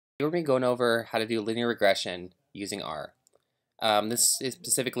We're going to be going over how to do linear regression using R.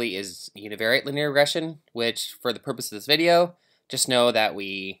 Specifically is univariate linear regression, which for the purpose of this video, just know that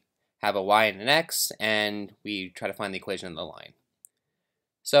we have a y and an x, and we try to find the equation of the line.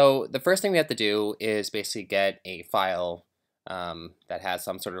 So the first thing we have to do is basically get a file that has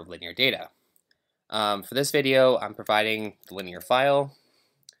some sort of linear data. For this video, I'm providing the linear file.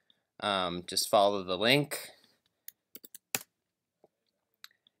 Just follow the link.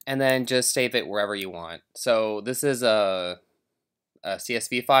 And then just save it wherever you want. So this is a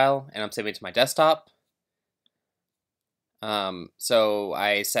CSV file, and I'm saving it to my desktop. So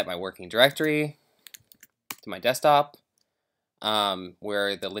I set my working directory to my desktop,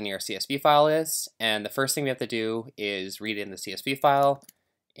 where the linear CSV file is. And the first thing we have to do is read in the CSV file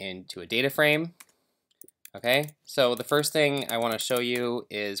into a data frame. Okay, so the first thing I want to show you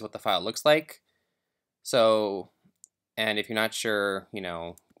is what the file looks like. So, and if you're not sure,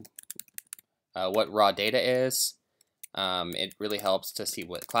 what raw data is, it really helps to see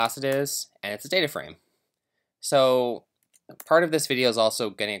what class it is, and it's a data frame. So part of this video is also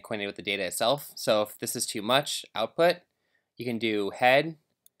getting acquainted with the data itself. So if this is too much output, you can do head,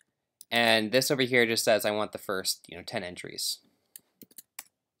 and this over here just says I want the first 10 entries.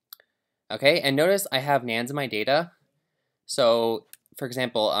 Okay, and notice I have Nans in my data. So for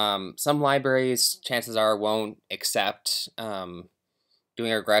example, some libraries, chances are, won't accept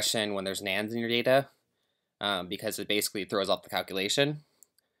doing a regression when there's Nans in your data, because it basically throws off the calculation.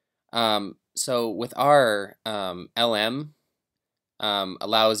 So with our LM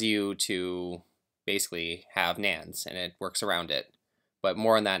allows you to basically have Nans, and it works around it, but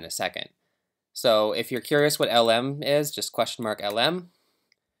more on that in a second. So if you're curious what LM is, just $LM,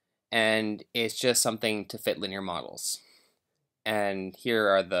 and it's just something to fit linear models. And here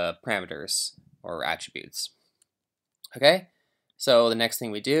are the parameters or attributes. Okay, so the next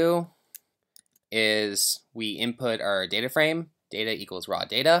thing we do is we input our data frame, data equals raw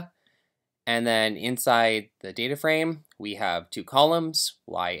data, and then inside the data frame we have two columns,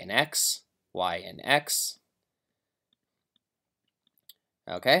 y and x, y and x.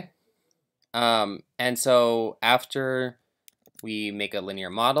 Okay, and so after we make a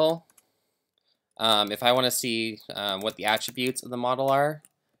linear model, if I want to see what the attributes of the model are,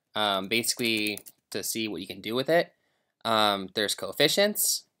 basically to see what you can do with it, there's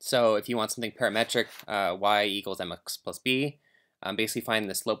coefficients. So if you want something parametric, y equals mx plus b, basically find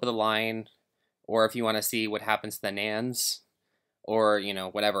the slope of the line, or if you want to see what happens to the Nans, or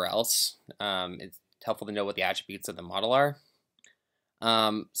whatever else, it's helpful to know what the attributes of the model are.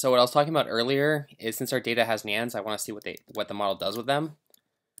 So what I was talking about earlier is, since our data has Nans, I want to see what the model does with them.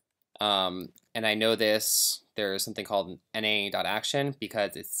 And I know there's something called na.action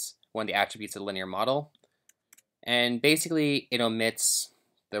because it's one of the attributes of the linear model. And basically it omits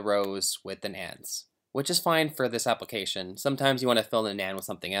the rows with the Nans, which is fine for this application. Sometimes you want to fill in the Nan with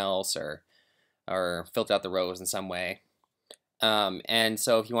something else, or filter out the rows in some way. And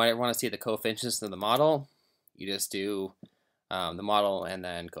so if you want to see the coefficients of the model, you just do the model and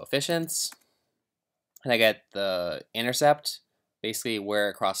then coefficients. And I get the intercept, basically where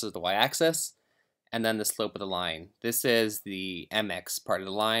it crosses the y-axis, and then the slope of the line. This is the mx part of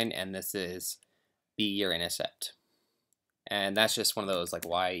the line, and this is b, your intercept. And that's just one of those like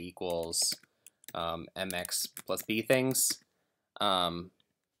y equals mx plus b things.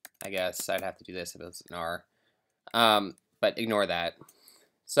 I guess I'd have to do this if it was an r, but ignore that.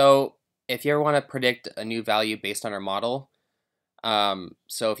 So if you ever want to predict a new value based on our model,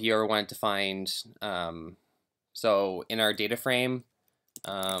 so if you ever wanted to find, so in our data frame,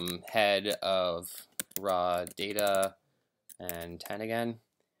 head of raw data and 10 again,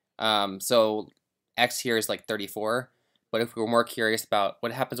 so x here is like 34, but if we're more curious about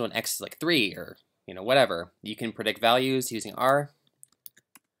what happens when x is like 3, or whatever, you can predict values using R.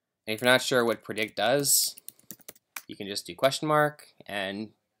 And if you're not sure what predict does, you can just do question mark and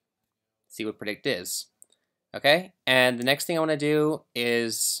see what predict is. Okay, and the next thing I want to do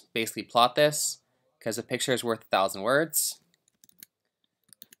is basically plot this, because a picture is worth 1,000 words.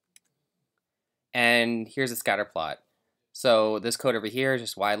 And here's a scatter plot. So this code over here is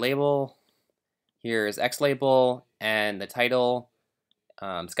just y label, here's x label, and the title,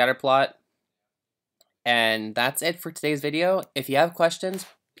 scatter plot. And that's it for today's video. If you have questions,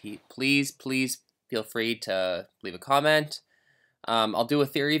 please feel free to leave a comment. I'll do a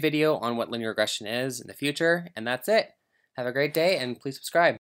theory video on what linear regression is in the future, and that's it. Have a great day, and please subscribe.